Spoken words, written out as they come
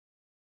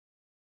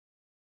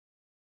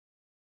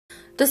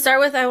To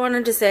start with, I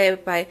wanted to say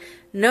by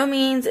no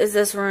means is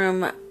this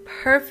room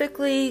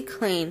perfectly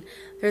clean.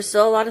 There's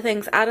still a lot of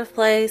things out of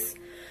place,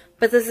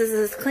 but this is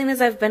as clean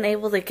as I've been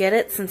able to get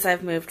it since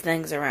I've moved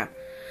things around.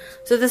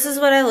 So this is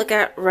what I look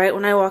at right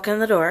when I walk in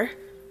the door.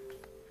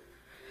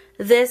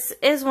 This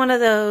is one of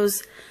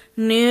those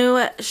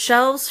new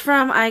shelves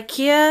from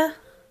Ikea,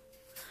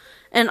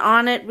 and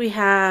on it we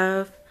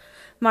have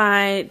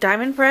my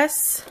diamond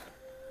press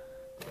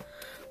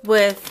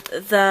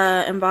with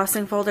the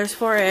embossing folders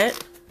for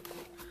it,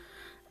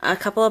 a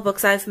couple of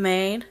books I've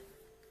made.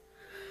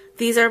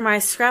 These are my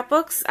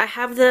scrapbooks. I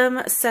have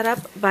them set up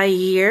by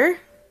year.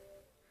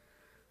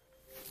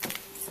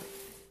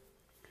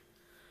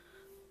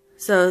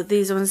 So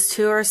these ones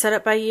too are set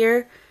up by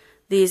year.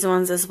 These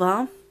ones as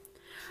well.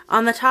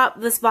 On the top,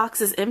 this box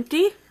is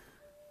empty.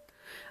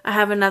 I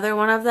have another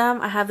one of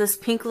them. I have this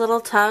pink little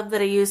tub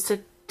that I used to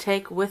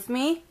take with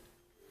me.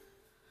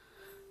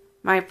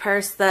 My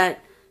purse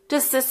that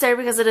just sits there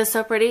because it is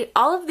so pretty.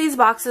 All of these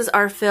boxes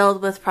are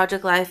filled with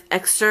Project Life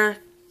extra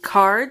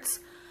cards.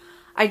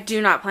 I do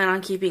not plan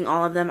on keeping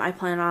all of them. I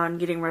plan on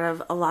getting rid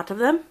of a lot of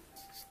them.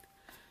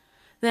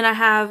 Then I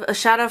have a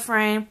shadow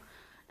frame,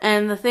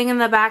 and the thing in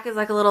the back is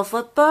like a little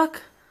flip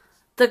book.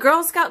 The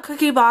Girl Scout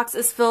cookie box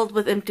is filled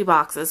with empty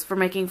boxes for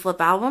making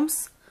flip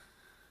albums.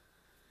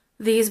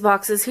 These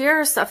boxes here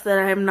are stuff that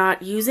I'm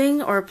not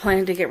using or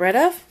planning to get rid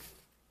of.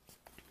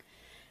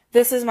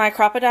 This is my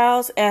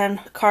crocodiles and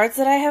cards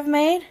that I have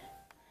made.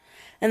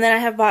 And then I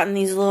have bought in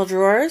these little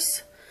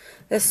drawers.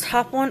 This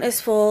top one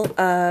is full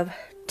of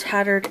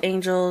Tattered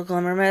Angel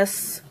Glimmer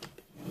Mists.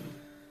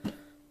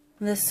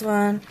 This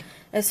one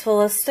is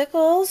full of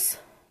stickles.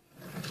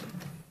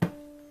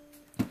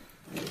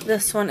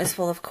 This one is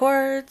full of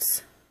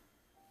cords.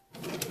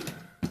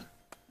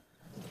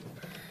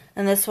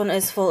 And this one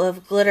is full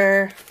of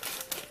glitter.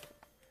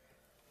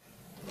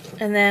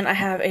 And then I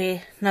have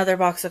another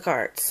box of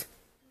cards.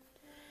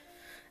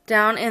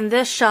 Down in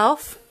this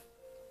shelf,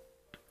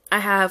 I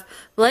have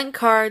blank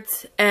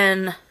cards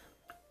and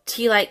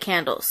tea light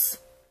candles.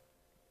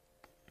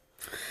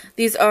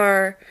 These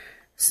are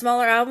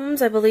smaller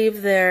albums. I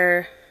believe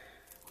they're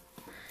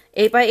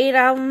 8x8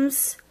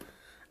 albums.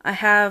 I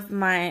have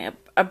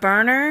a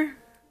burner,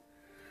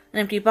 an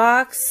empty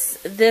box.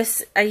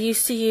 This I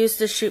used to use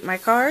to shoot my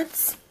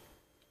cards.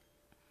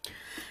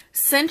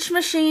 Cinch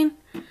machine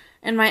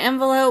and my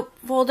envelope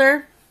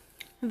folder.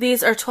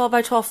 These are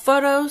 12x12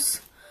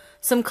 photos,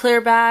 some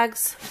clear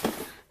bags,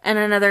 and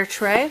another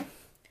tray.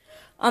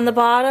 On the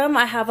bottom,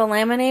 I have a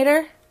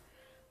laminator,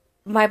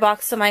 my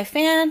box to my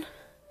fan,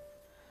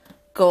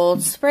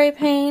 gold spray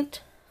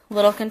paint,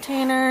 little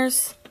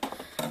containers.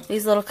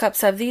 These little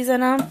cups have these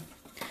in them.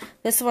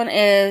 This one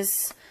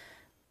is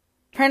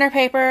printer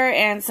paper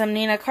and some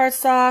Nina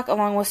cardstock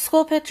along with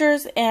school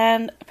pictures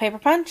and a paper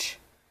punch.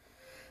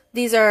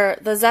 These are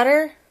the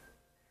Zutter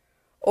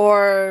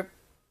or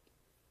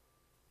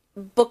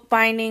book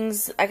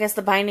bindings, I guess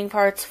the binding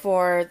parts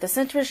for the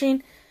cinch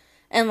machine,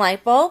 and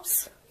light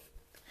bulbs.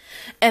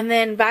 And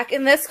then back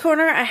in this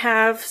corner I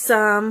have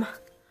some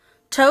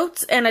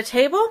totes and a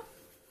table.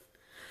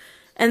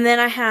 And then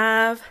I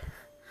have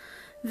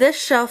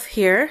this shelf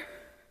here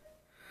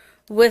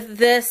with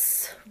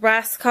this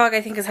Rascog,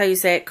 I think is how you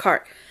say it,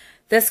 cart.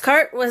 This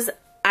cart was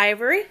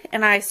ivory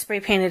and I spray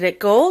painted it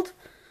gold.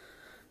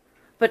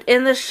 But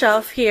in the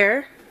shelf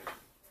here,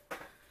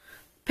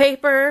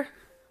 paper,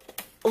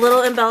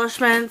 little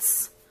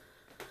embellishments.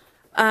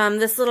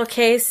 This little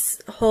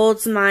case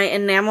holds my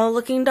enamel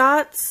looking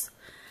dots.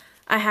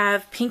 I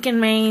have Pink and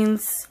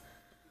Main's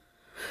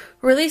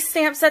release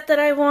stamp set that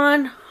I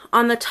won.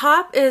 On the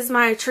top is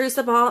my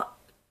Teresa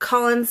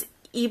Collins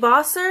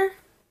ebosser.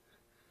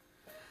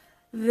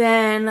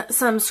 Then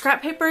some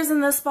scrap papers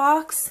in this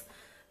box.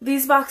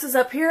 These boxes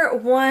up here,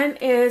 one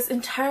is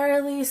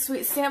entirely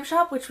Sweet Stamp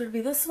Shop, which would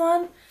be this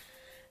one.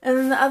 And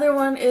then the other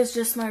one is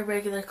just my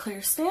regular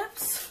clear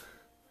stamps.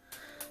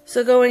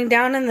 So going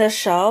down in this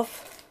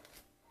shelf,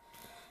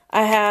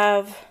 I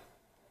have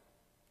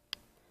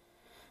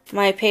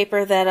my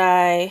paper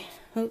that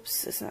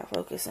oops, it's not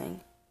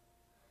focusing.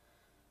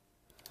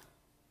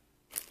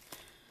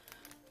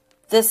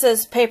 This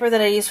is paper that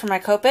I use for my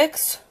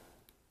Copics.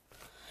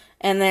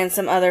 And then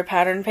some other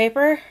pattern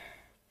paper.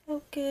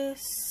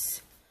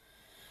 Focus.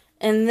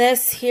 And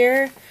this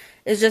here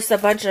is just a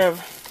bunch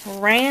of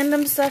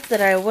random stuff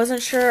that I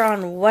wasn't sure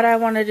on what I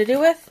wanted to do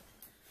with.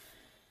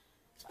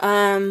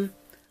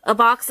 A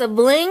box of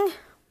bling,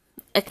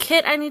 a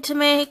kit I need to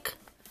make,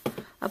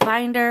 a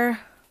binder,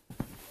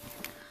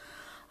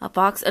 a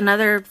box,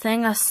 another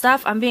thing of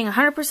stuff. I'm being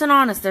 100%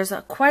 honest, there's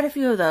quite a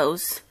few of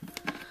those.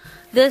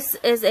 This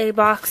is a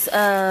box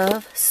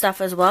of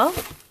stuff as well.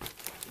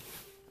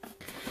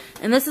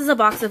 And this is a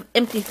box of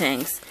empty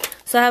things.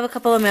 So I have a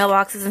couple of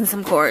mailboxes and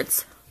some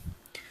cords.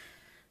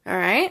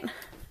 Alright.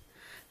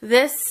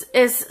 This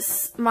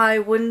is my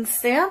wooden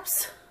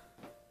stamps.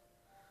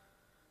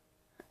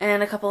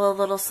 And a couple of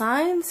little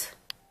signs.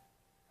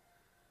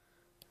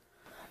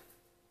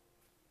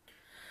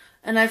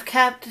 And I've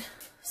kept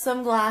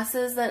some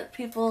glasses that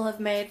people have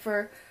made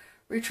for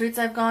retreats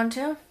I've gone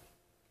to.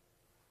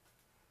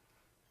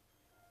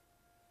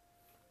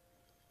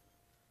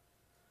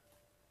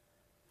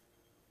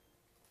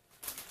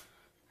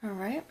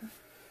 Alright.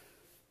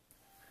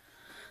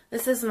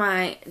 This is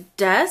my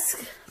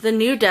desk, the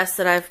new desk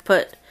that I've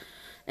put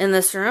in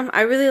this room.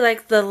 I really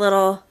like the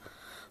little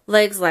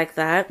legs like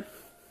that.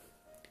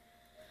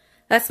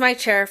 That's my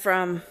chair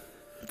from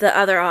the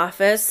other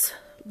office,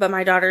 but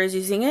my daughter is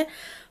using it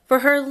for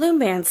her loom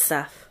band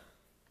stuff.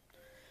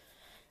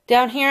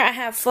 Down here I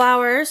have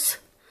flowers,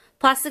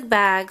 plastic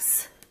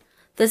bags.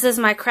 This is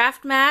my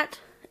craft mat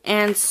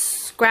and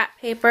scrap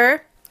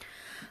paper.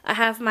 I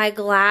have my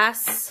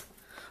glass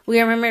We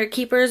Are Memory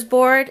Keepers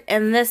board,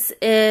 and this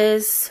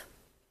is,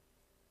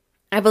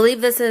 I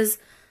believe this is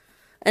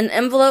an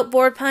envelope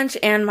board punch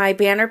and my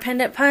banner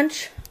pendant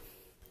punch.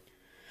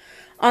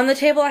 On the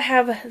table I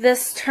have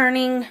this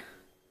turning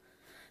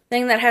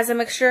thing that has a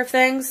mixture of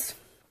things.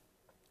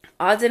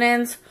 Odds and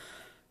ends.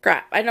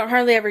 Crap, I don't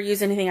hardly ever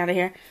use anything out of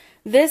here.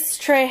 This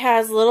tray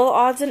has little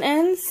odds and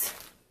ends.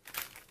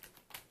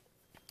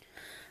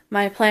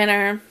 My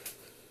planner.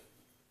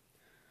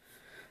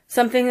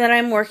 Something that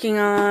I'm working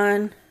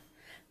on.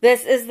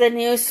 This is the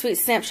new Sweet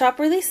Stamp Shop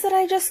release that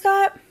I just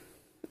got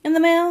in the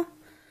mail.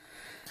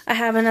 I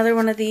have another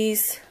one of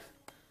these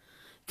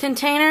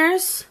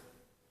containers.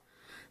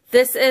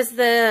 This is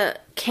the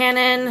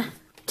Canon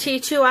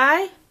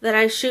T2i that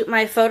I shoot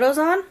my photos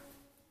on.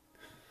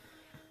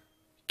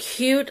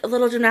 Cute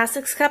little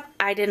gymnastics cup.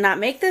 I did not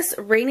make this.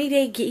 Rainy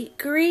Day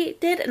Geekery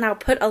did, and I'll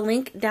put a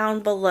link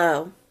down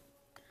below.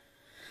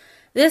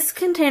 This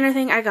container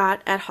thing I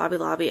got at Hobby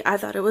Lobby. I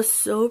thought it was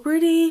so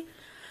pretty.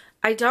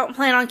 I don't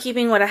plan on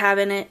keeping what I have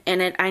in it.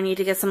 I need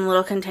to get some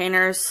little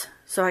containers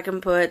so I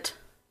can put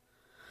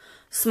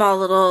small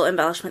little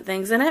embellishment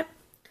things in it.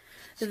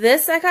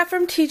 This I got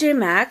from TJ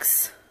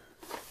Maxx,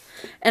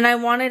 and I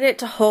wanted it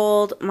to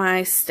hold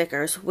my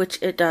stickers,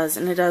 which it does,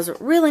 and it does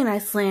really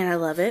nicely, and I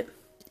love it.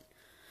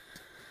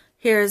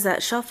 Here's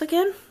that shelf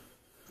again.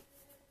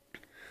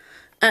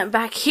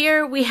 Back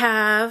here we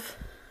have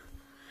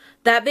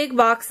that big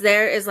box.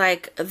 There is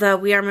like the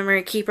We Are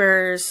Memory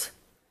Keepers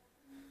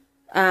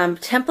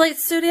template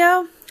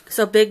studio,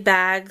 so big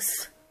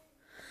bags.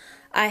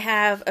 I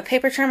have a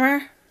paper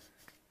trimmer.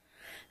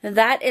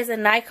 That is a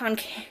Nikon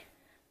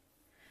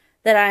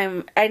that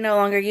I no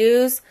longer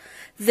use.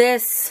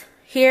 This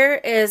here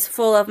is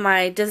full of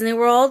my Disney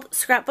World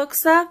scrapbook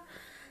stuff.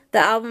 The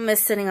album is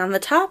sitting on the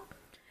top.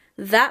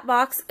 That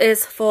box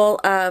is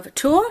full of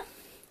tulle.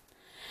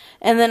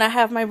 And then I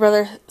have my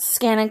brother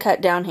Scan and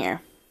Cut down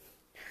here.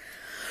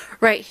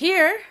 Right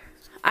here,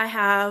 I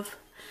have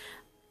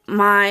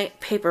my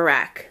paper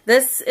rack.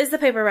 This is the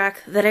paper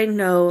rack that I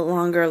no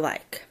longer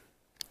like.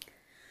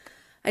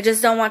 I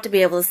just don't want to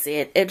be able to see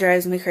it. It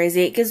drives me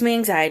crazy. It gives me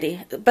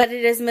anxiety. But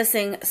it is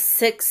missing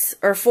 6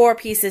 or 4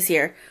 pieces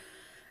here.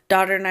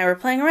 Daughter and I were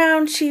playing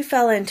around. She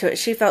fell into it.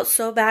 She felt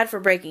so bad for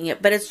breaking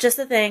it. But it's just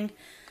a thing.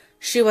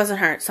 She wasn't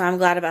hurt, so I'm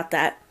glad about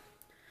that.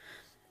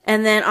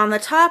 And then on the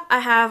top, I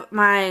have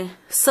my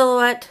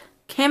silhouette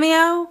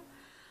cameo.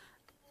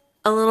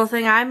 A little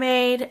thing I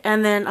made.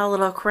 And then a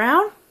little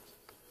crown.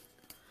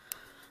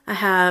 I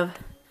have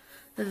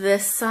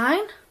this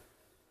sign.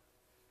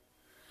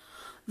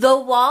 The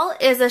wall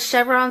is a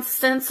chevron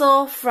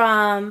stencil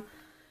from,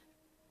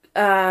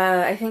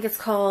 I think it's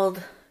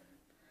called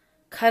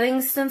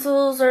Cutting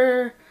Stencils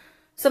or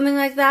something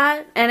like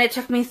that. And it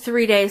took me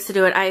 3 days to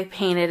do it. I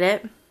painted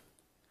it.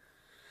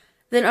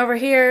 Then over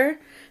here,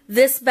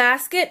 this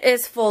basket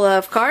is full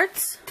of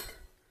cards.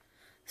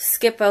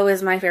 Skip-O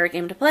is my favorite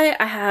game to play.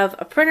 I have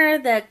a printer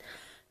that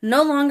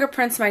no longer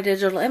prints my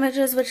digital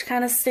images, which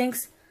kind of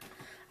stinks.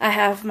 I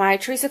have my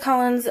Teresa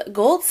Collins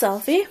gold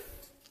selfie.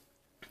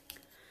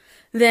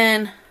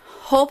 Then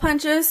hole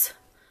punches,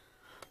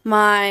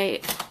 my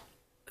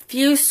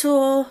fuse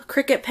tool,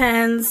 Cricut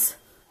pens,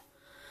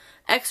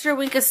 extra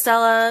Wink of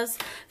Stellas.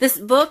 This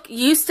book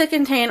used to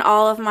contain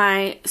all of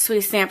my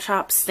Sweet Stamp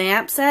Shop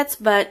stamp sets,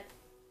 but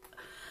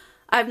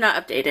I've not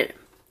updated.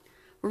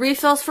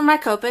 Refills for my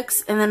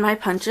Copics, and then my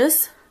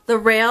punches. The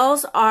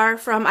rails are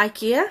from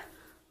Ikea.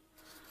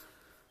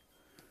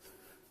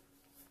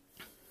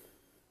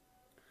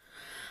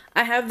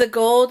 I have the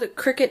gold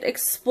Cricut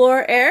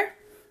Explorer Air.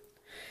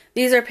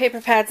 These are paper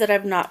pads that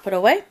I've not put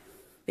away,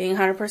 being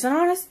 100%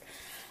 honest.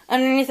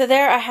 Underneath of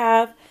there, I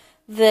have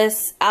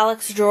this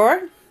Alex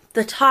drawer.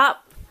 The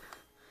top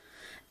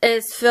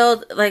is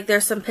filled, like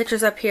there's some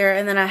pictures up here,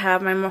 and then I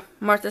have my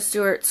Martha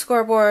Stewart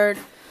scoreboard,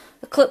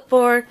 the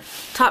clipboard.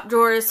 Top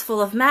drawer is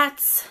full of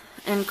mats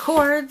and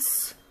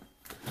cords,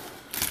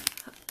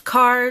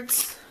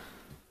 cards,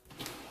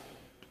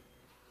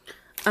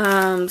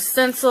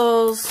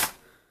 stencils,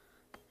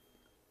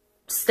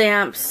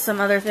 stamps, some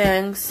other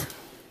things.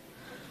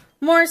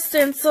 More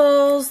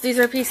stencils. These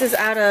are pieces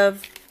out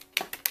of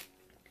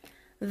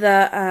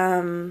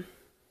the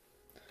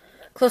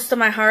Close to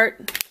My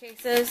Heart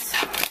cases.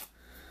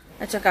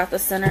 I took out the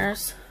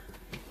centers.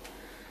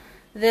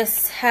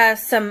 This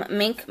has some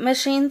Mink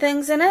Machine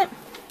things in it.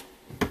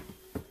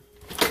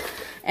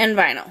 And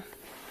vinyl.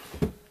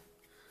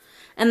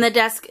 And the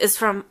desk is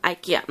from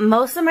Ikea.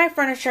 Most of my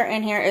furniture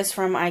in here is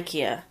from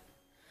Ikea.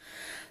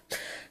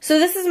 So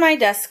this is my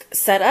desk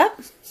setup.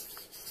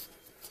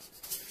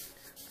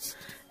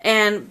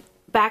 And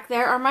back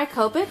there are my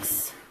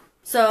Copics.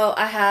 So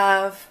I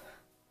have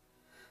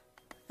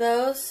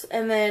those,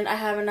 and then I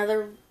have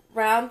another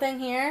round thing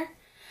here.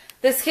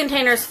 This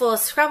container is full of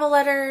Scrabble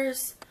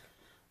letters,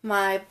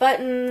 my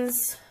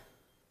buttons,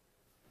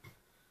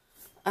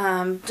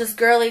 just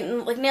girly,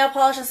 like nail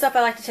polish and stuff.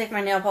 I like to take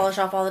my nail polish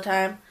off all the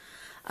time.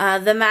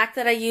 The MAC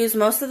that I use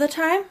most of the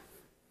time.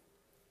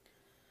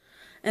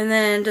 And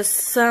then just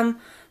some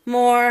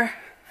more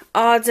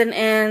odds and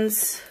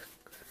ends,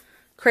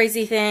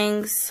 crazy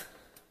things.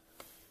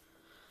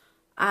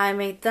 I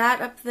made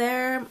that up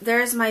there.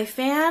 There's my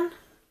fan.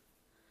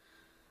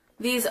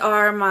 These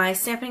are my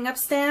Stampin' Up!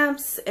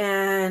 Stamps,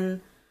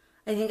 and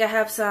I think I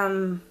have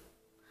some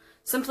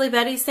Simply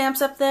Betty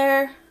stamps up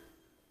there.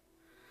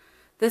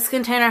 This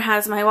container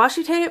has my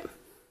washi tape.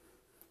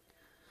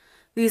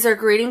 These are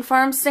Greeting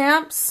Farm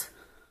stamps.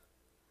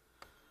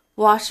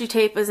 Washi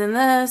tape is in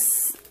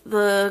this.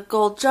 The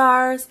gold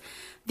jars.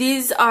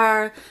 These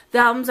are the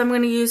albums I'm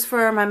going to use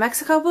for my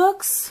Mexico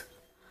books.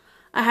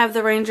 I have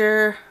the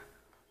Ranger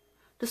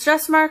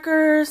distress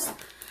markers.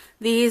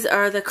 These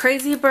are the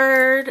Crazy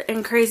Bird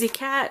and Crazy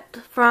Cat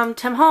from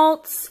Tim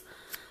Holtz.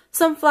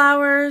 Some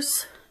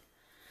flowers.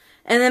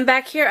 And then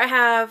back here I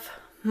have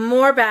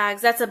more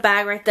bags. That's a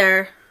bag right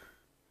there.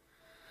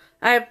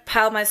 I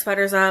piled my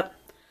sweaters up.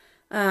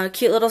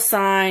 Cute little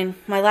sign.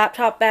 My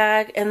laptop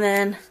bag. And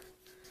then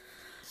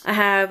I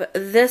have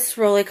this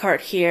rolly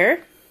cart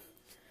here.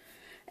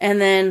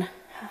 And then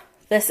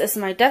this is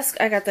my desk.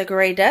 I got the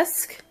gray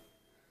desk.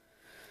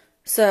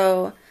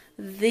 So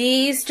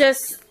these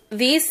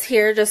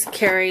here just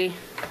carry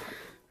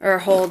or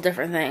hold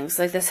different things.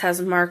 Like this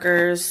has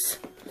markers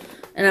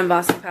and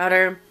embossing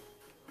powder.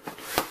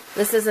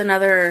 This is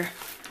another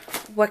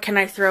what can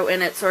I throw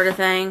in it sort of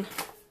thing.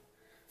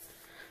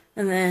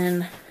 And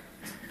then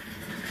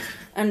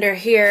under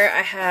here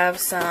I have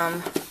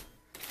some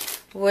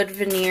wood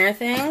veneer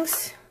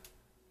things.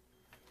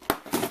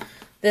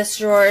 This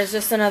drawer is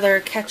just another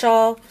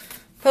catch-all.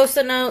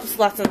 Post-it notes,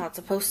 lots and lots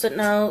of post-it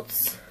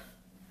notes.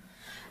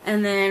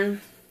 And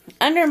then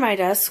under my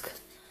desk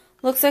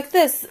looks like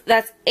this.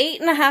 That's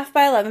 8.5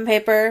 by 11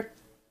 paper.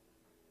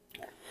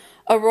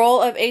 A roll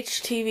of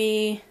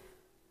HTV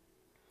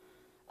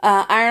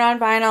iron-on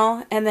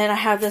vinyl. And then I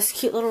have this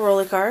cute little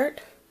rolly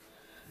cart.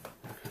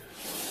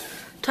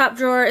 Top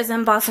drawer is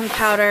embossing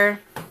powder.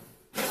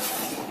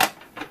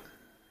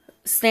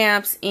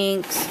 Stamps,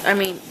 ink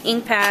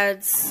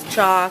pads,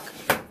 chalk.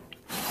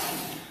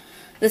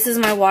 This is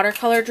my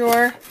watercolor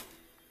drawer.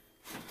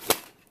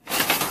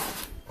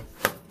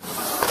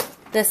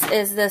 This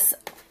is this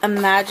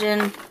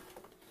Imagine.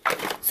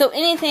 So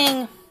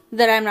anything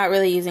that I'm not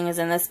really using is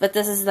in this, but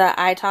this is the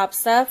iTop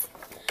stuff.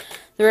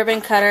 The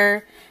ribbon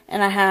cutter,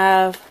 and I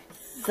have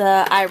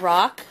the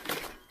iRock.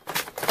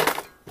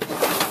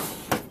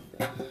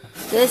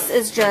 This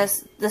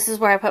is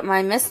where I put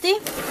my Misty.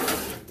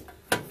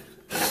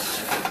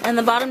 And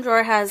the bottom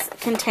drawer has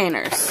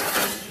containers.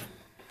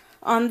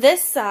 On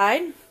this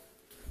side,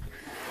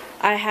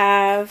 I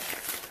have,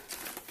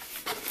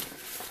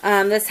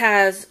 this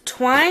has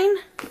twine,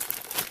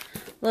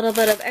 a little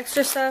bit of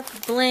extra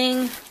stuff,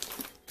 bling,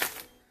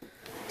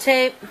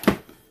 tape.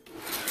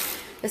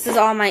 This is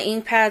all my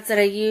ink pads that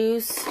I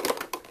use.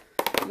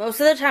 Most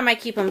of the time I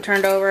keep them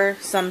turned over,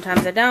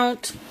 sometimes I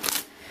don't.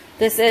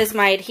 This is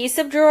my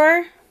adhesive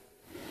drawer.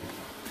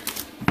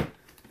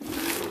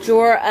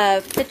 Drawer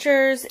of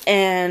pictures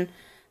and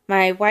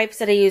my wipes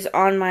that I use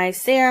on my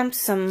stamps,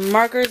 some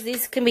markers.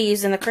 These can be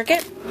used in the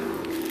Cricut.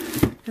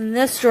 And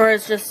this drawer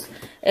is just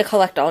a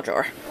collect-all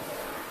drawer.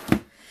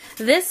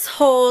 This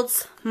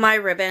holds my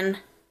ribbon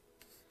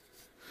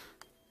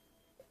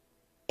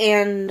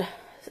and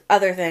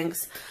other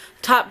things.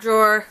 Top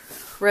drawer,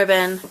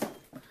 ribbon,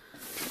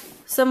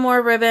 some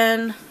more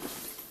ribbon.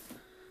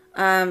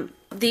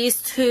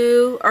 These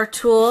two are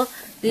tulle.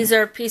 These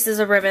are pieces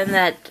of ribbon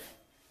that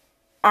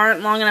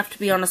aren't long enough to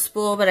be on a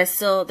spool, but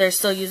they're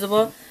still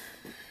usable.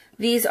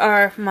 These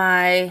are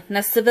my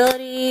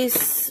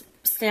nestabilities,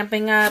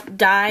 Stampin' Up,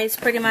 dies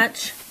pretty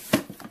much.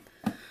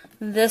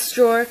 This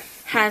drawer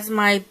has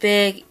my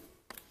big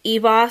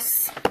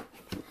emboss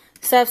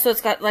stuff, so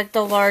it's got like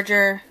the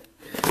larger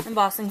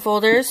embossing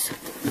folders.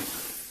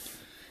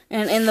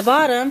 And in the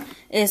bottom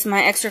is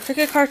my extra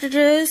Cricut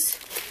cartridges,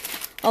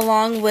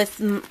 along with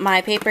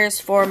my papers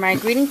for my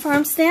Greeting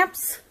Farm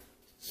stamps.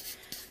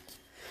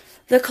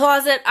 The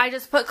closet, I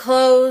just put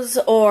clothes,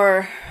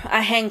 or I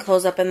hang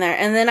clothes up in there.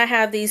 And then I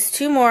have these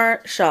two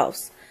more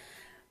shelves.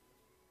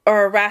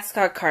 Or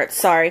Rascot cards,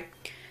 sorry.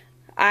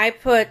 I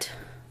put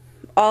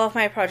all of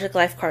my Project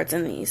Life cards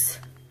in these.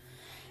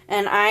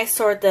 And I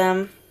sort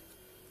them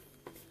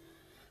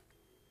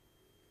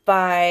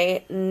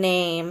by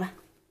name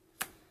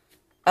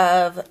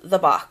of the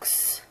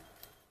box.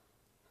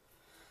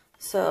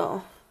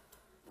 So,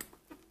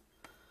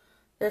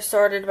 they're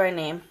sorted by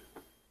name.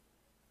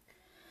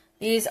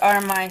 These are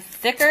my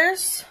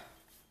thickers.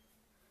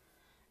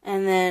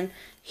 And then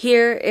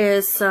here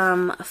is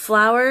some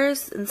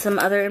flowers and some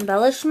other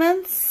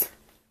embellishments.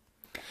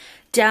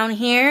 Down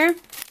here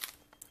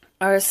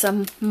are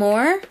some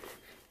more.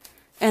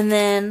 And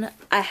then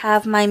I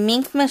have my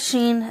ink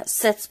machine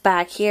sits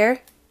back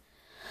here,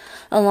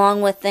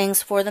 along with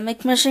things for the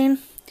ink machine.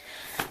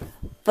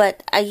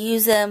 But I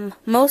use them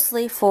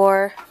mostly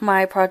for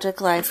my Project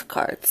Life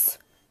cards.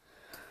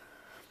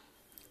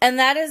 And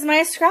that is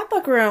my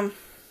scrapbook room.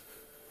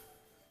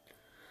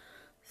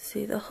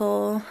 See the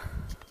whole...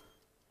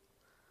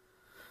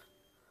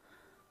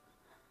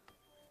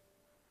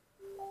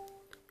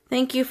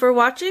 Thank you for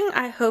watching.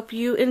 I hope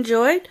you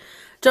enjoyed.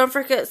 Don't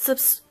forget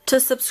to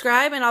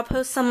subscribe, and I'll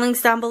post some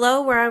links down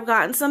below where I've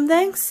gotten some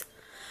things.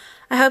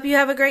 I hope you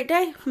have a great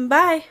day.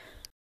 Bye.